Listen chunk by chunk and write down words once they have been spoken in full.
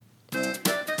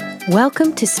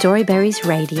Welcome to Storyberries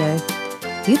Radio.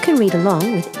 You can read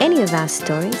along with any of our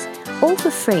stories, all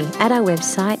for free at our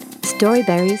website,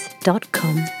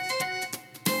 storyberries.com.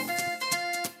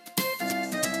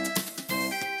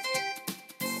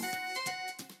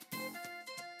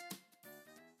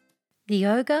 The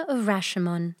Ogre of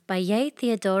Rashomon by Yae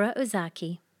Theodora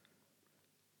Ozaki.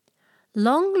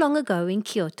 Long, long ago in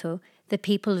Kyoto, the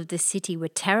people of the city were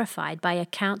terrified by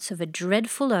accounts of a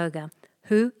dreadful ogre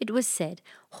who, it was said,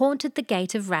 haunted the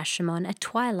gate of Rashomon at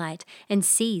twilight and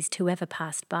seized whoever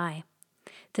passed by.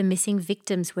 The missing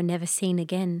victims were never seen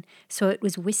again, so it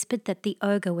was whispered that the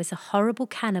ogre was a horrible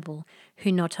cannibal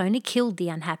who not only killed the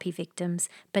unhappy victims,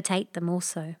 but ate them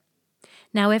also.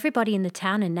 Now everybody in the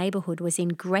town and neighbourhood was in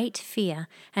great fear,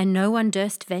 and no one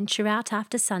durst venture out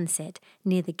after sunset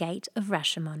near the gate of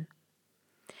Rashomon.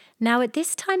 Now at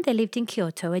this time there lived in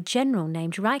Kyoto a general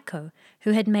named Raiko,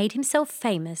 who had made himself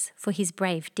famous for his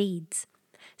brave deeds.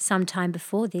 Some time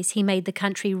before this he made the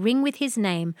country ring with his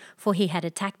name, for he had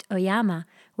attacked Oyama,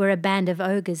 where a band of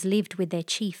ogres lived with their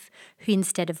chief, who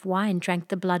instead of wine drank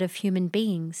the blood of human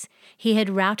beings. He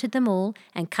had routed them all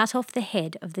and cut off the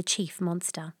head of the chief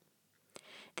monster.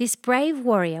 This brave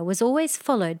warrior was always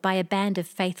followed by a band of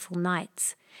faithful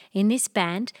knights. In this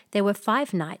band there were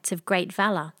 5 knights of great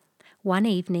valour. One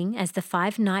evening, as the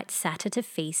 5 knights sat at a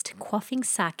feast, quaffing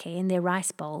sake in their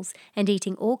rice bowls and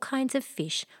eating all kinds of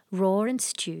fish, raw and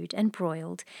stewed and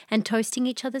broiled, and toasting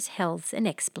each other's healths and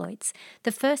exploits,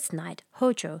 the first knight,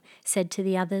 Hojo, said to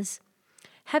the others,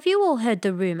 "Have you all heard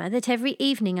the rumour that every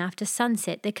evening after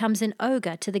sunset there comes an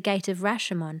ogre to the gate of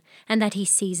Rashomon, and that he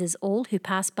seizes all who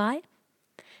pass by?"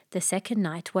 The second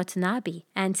knight, Watanabe,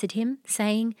 answered him,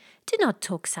 saying, "Do not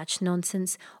talk such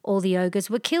nonsense. All the ogres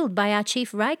were killed by our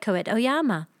chief Raiko at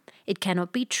Oyama. It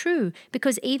cannot be true,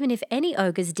 because even if any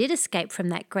ogres did escape from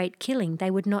that great killing, they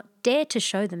would not dare to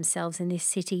show themselves in this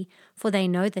city, for they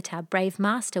know that our brave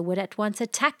master would at once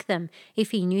attack them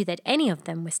if he knew that any of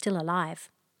them were still alive."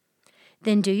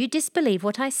 "Then do you disbelieve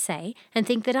what I say and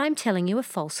think that I am telling you a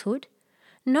falsehood?"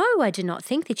 "No, I do not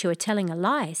think that you are telling a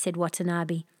lie," said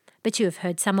Watanabe. "But you have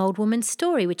heard some old woman's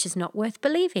story which is not worth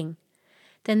believing."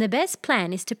 "Then the best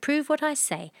plan is to prove what I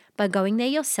say by going there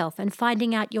yourself and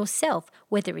finding out yourself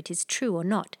whether it is true or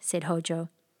not," said Hojo.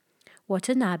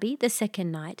 Watanabe, the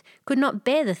second knight, could not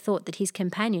bear the thought that his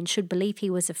companion should believe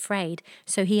he was afraid,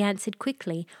 so he answered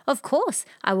quickly, "Of course,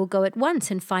 I will go at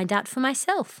once and find out for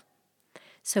myself."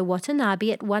 So Watanabe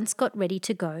at once got ready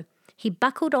to go. He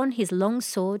buckled on his long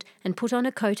sword and put on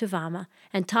a coat of armour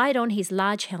and tied on his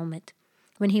large helmet.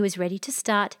 When he was ready to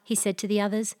start, he said to the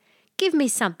others, "Give me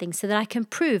something so that I can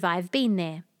prove I have been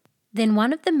there." Then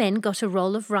one of the men got a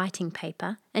roll of writing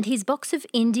paper and his box of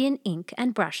Indian ink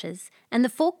and brushes, and the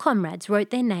 4 comrades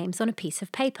wrote their names on a piece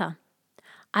of paper.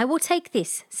 "I will take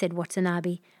this," said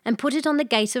Watanabe, "and put it on the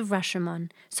gate of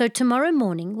Rashomon. So tomorrow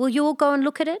morning will you all go and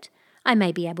look at it? I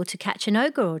may be able to catch an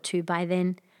ogre or 2 by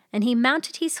then." And he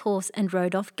mounted his horse and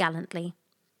rode off gallantly.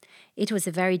 It was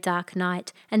a very dark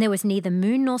night, and there was neither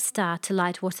moon nor star to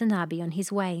light Watanabe on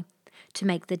his way. To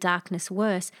make the darkness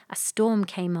worse, a storm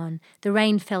came on, the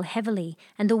rain fell heavily,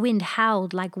 and the wind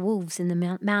howled like wolves in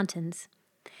the mountains.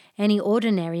 Any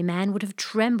ordinary man would have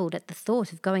trembled at the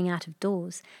thought of going out of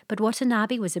doors, but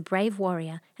Watanabe was a brave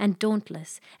warrior and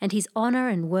dauntless, and his honour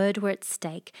and word were at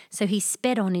stake, so he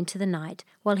sped on into the night,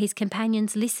 while his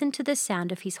companions listened to the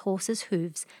sound of his horse's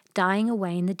hoofs dying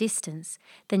away in the distance,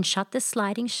 then shut the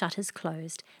sliding shutters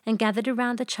closed, and gathered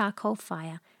around the charcoal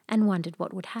fire, and wondered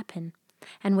what would happen,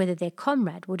 and whether their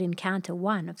comrade would encounter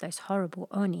one of those horrible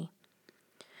Oni.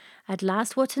 At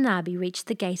last Watanabe reached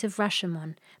the gate of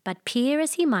Rashomon, but peer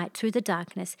as he might through the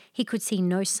darkness, he could see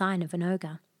no sign of an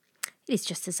ogre. "It is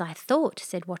just as I thought,"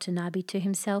 said Watanabe to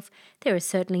himself. "There are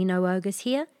certainly no ogres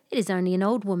here. It is only an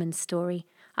old woman's story.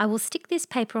 I will stick this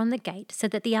paper on the gate so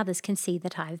that the others can see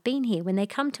that I have been here when they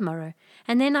come tomorrow,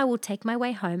 and then I will take my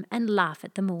way home and laugh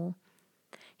at them all."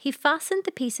 He fastened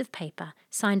the piece of paper,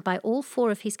 signed by all 4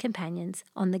 of his companions,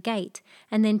 on the gate,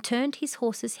 and then turned his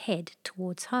horse's head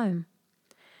towards home.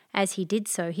 As he did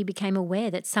so, he became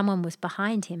aware that someone was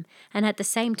behind him, and at the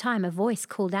same time a voice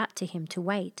called out to him to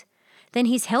wait. Then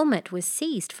his helmet was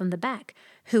seized from the back.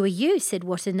 "Who are you?" said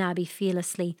Watanabe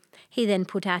fearlessly. He then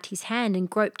put out his hand and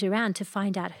groped around to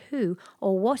find out who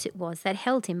or what it was that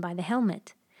held him by the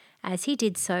helmet. As he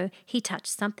did so, he touched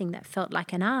something that felt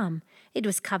like an arm. It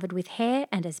was covered with hair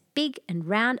and as big and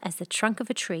round as the trunk of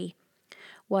a tree.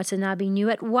 Watanabe knew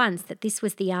at once that this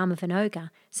was the arm of an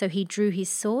ogre, so he drew his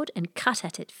sword and cut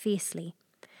at it fiercely.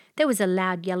 There was a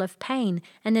loud yell of pain,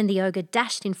 and then the ogre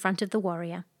dashed in front of the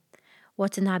warrior.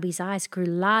 Watanabe's eyes grew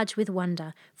large with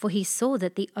wonder, for he saw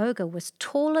that the ogre was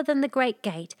taller than the great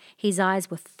gate. His eyes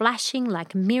were flashing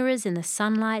like mirrors in the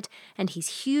sunlight, and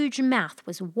his huge mouth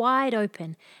was wide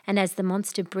open, and as the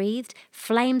monster breathed,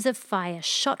 flames of fire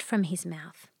shot from his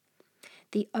mouth.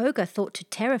 The ogre thought to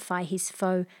terrify his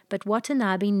foe, but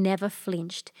Watanabe never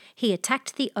flinched. He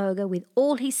attacked the ogre with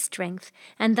all his strength,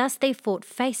 and thus they fought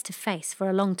face to face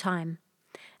for a long time.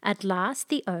 At last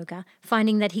the ogre,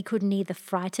 finding that he could neither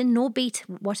frighten nor beat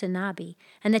Watanabe,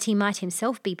 and that he might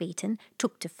himself be beaten,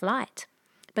 took to flight.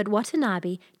 But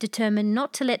Watanabe, determined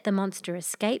not to let the monster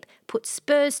escape, put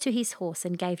spurs to his horse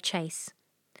and gave chase.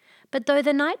 But though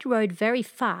the knight rode very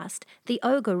fast, the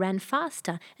ogre ran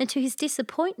faster, and to his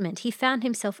disappointment he found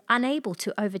himself unable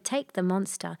to overtake the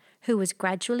monster, who was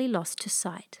gradually lost to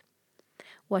sight.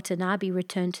 Watanabe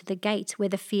returned to the gate where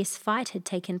the fierce fight had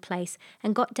taken place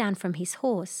and got down from his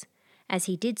horse. As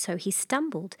he did so, he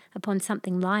stumbled upon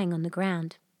something lying on the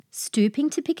ground. Stooping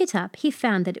to pick it up, he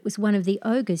found that it was one of the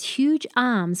ogre's huge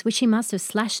arms, which he must have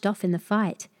slashed off in the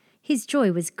fight. His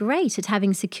joy was great at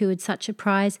having secured such a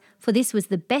prize, for this was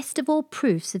the best of all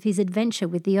proofs of his adventure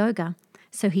with the ogre.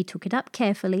 So he took it up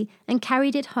carefully and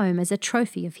carried it home as a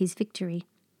trophy of his victory.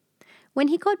 When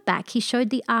he got back, he showed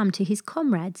the arm to his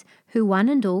comrades, who one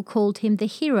and all called him the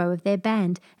hero of their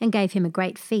band and gave him a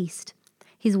great feast.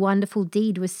 His wonderful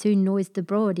deed was soon noised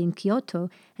abroad in Kyoto,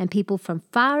 and people from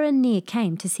far and near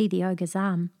came to see the ogre's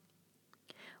arm.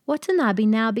 Watanabe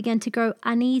now began to grow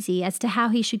uneasy as to how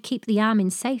he should keep the arm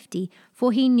in safety,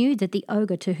 for he knew that the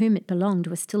ogre to whom it belonged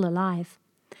was still alive.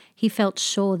 He felt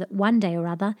sure that one day or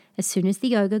other, as soon as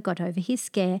the ogre got over his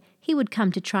scare, he would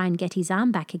come to try and get his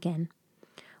arm back again.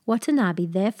 Watanabe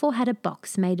therefore had a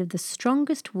box made of the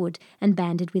strongest wood and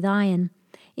banded with iron.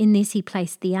 In this he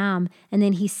placed the arm, and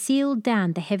then he sealed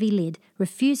down the heavy lid,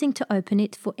 refusing to open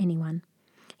it for anyone.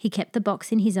 He kept the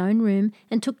box in his own room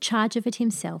and took charge of it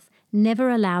himself,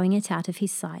 never allowing it out of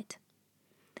his sight.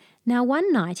 Now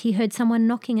one night he heard someone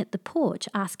knocking at the porch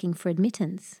asking for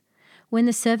admittance. When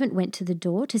the servant went to the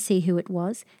door to see who it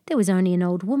was, there was only an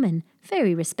old woman,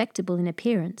 very respectable in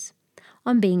appearance.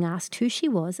 On being asked who she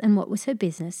was and what was her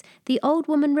business, the old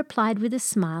woman replied with a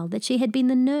smile that she had been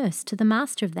the nurse to the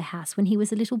master of the house when he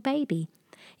was a little baby.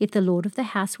 If the lord of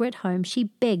the house were at home, she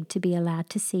begged to be allowed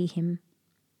to see him.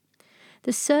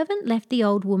 The servant left the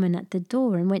old woman at the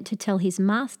door and went to tell his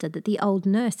master that the old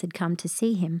nurse had come to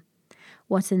see him.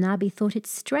 Watanabe thought it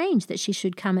strange that she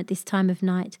should come at this time of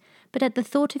night, but at the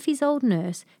thought of his old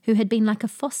nurse, who had been like a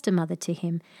foster mother to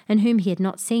him, and whom he had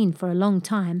not seen for a long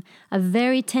time, a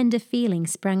very tender feeling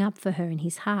sprang up for her in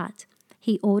his heart.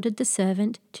 He ordered the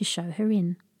servant to show her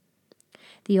in.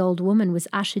 The old woman was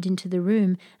ushered into the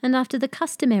room, and after the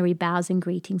customary bows and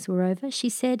greetings were over, she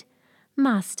said,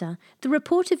 "Master, the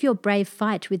report of your brave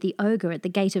fight with the ogre at the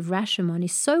gate of Rashomon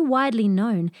is so widely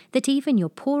known that even your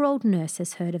poor old nurse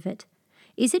has heard of it.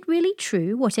 Is it really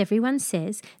true, what everyone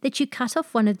says, that you cut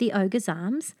off one of the ogre's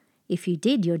arms? If you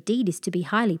did, your deed is to be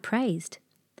highly praised."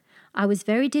 "I was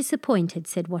very disappointed,"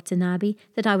 said Watanabe,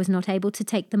 "that I was not able to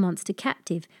take the monster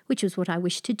captive, which was what I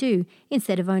wished to do,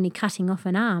 instead of only cutting off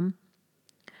an arm."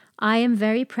 "I am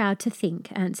very proud to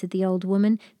think," answered the old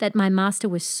woman, "that my master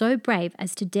was so brave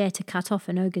as to dare to cut off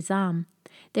an ogre's arm.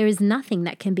 There is nothing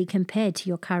that can be compared to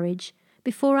your courage.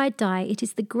 Before I die, it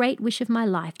is the great wish of my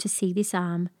life to see this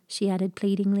arm," she added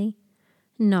pleadingly.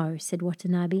 "No," said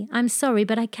Watanabe, "I'm sorry,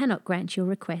 but I cannot grant your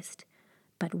request."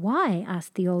 "But why?"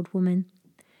 asked the old woman.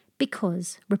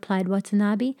 "Because," replied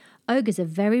Watanabe, "ogres are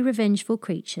very revengeful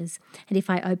creatures, and if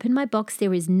I open my box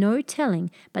there is no telling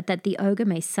but that the ogre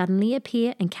may suddenly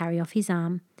appear and carry off his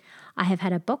arm. I have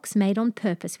had a box made on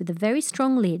purpose with a very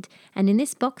strong lid, and in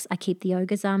this box I keep the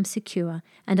ogre's arm secure,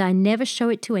 and I never show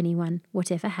it to anyone,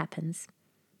 whatever happens."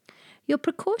 "Your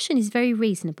precaution is very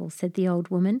reasonable," said the old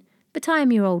woman, "but I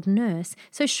am your old nurse,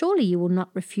 so surely you will not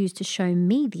refuse to show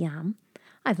me the arm.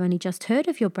 I've only just heard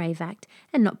of your brave act,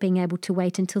 and not being able to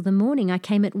wait until the morning, I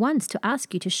came at once to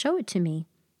ask you to show it to me."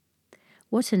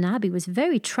 Watanabe was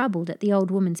very troubled at the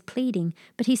old woman's pleading,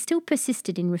 but he still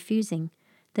persisted in refusing.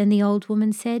 Then the old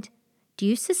woman said, "Do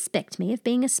you suspect me of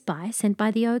being a spy sent by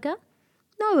the ogre?"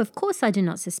 "No, of course I do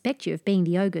not suspect you of being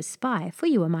the ogre's spy, for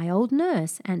you are my old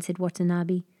nurse," answered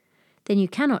Watanabe. "Then you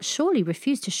cannot surely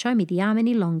refuse to show me the arm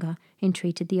any longer,"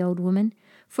 entreated the old woman,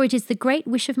 "for it is the great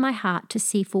wish of my heart to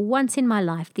see for once in my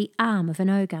life the arm of an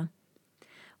ogre."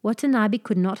 Watanabe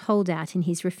could not hold out in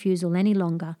his refusal any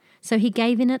longer, so he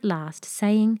gave in at last,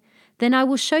 saying, "Then I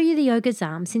will show you the ogre's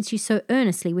arm, since you so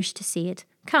earnestly wish to see it.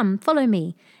 Come, follow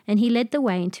me," and he led the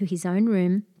way into his own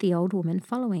room, the old woman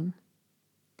following.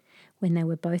 When they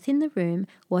were both in the room,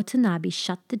 Watanabe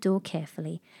shut the door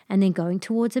carefully, and then going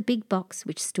towards a big box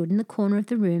which stood in the corner of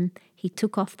the room, he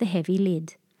took off the heavy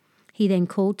lid. He then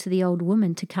called to the old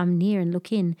woman to come near and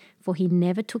look in, for he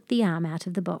never took the arm out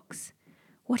of the box.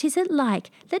 "What is it like?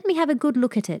 Let me have a good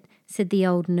look at it," said the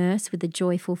old nurse with a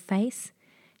joyful face.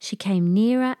 She came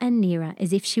nearer and nearer,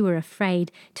 as if she were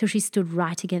afraid, till she stood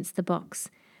right against the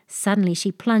box. Suddenly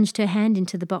she plunged her hand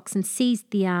into the box and seized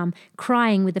the arm,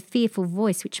 crying with a fearful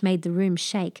voice which made the room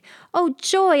shake, "Oh,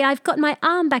 joy! I've got my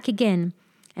arm back again!"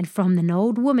 And from an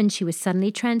old woman she was suddenly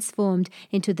transformed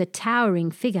into the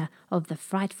towering figure of the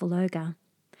frightful ogre.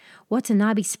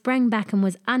 Watanabe sprang back and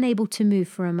was unable to move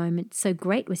for a moment, so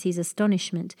great was his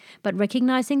astonishment, but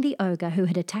recognizing the ogre who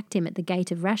had attacked him at the gate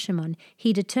of Rashomon,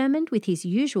 he determined with his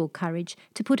usual courage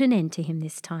to put an end to him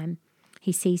this time.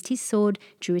 He seized his sword,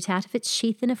 drew it out of its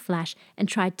sheath in a flash, and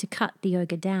tried to cut the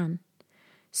ogre down.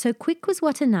 So quick was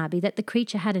Watanabe that the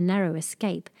creature had a narrow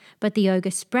escape, but the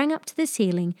ogre sprang up to the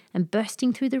ceiling and,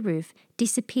 bursting through the roof,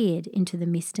 disappeared into the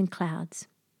mist and clouds.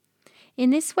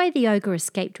 In this way the ogre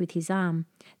escaped with his arm.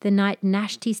 The knight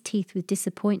gnashed his teeth with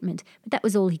disappointment, but that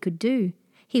was all he could do.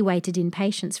 He waited in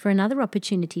patience for another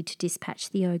opportunity to dispatch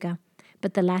the ogre,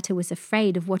 but the latter was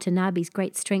afraid of Watanabe's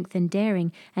great strength and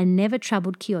daring, and never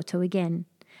troubled Kyoto again.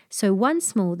 So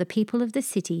once more the people of the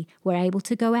city were able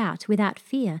to go out without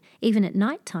fear, even at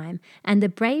night time, and the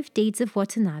brave deeds of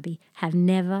Watanabe have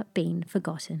never been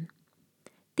forgotten.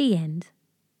 The end.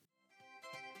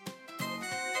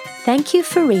 Thank you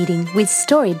for reading with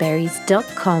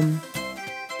Storyberries.com.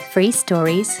 Free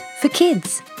stories for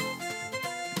kids.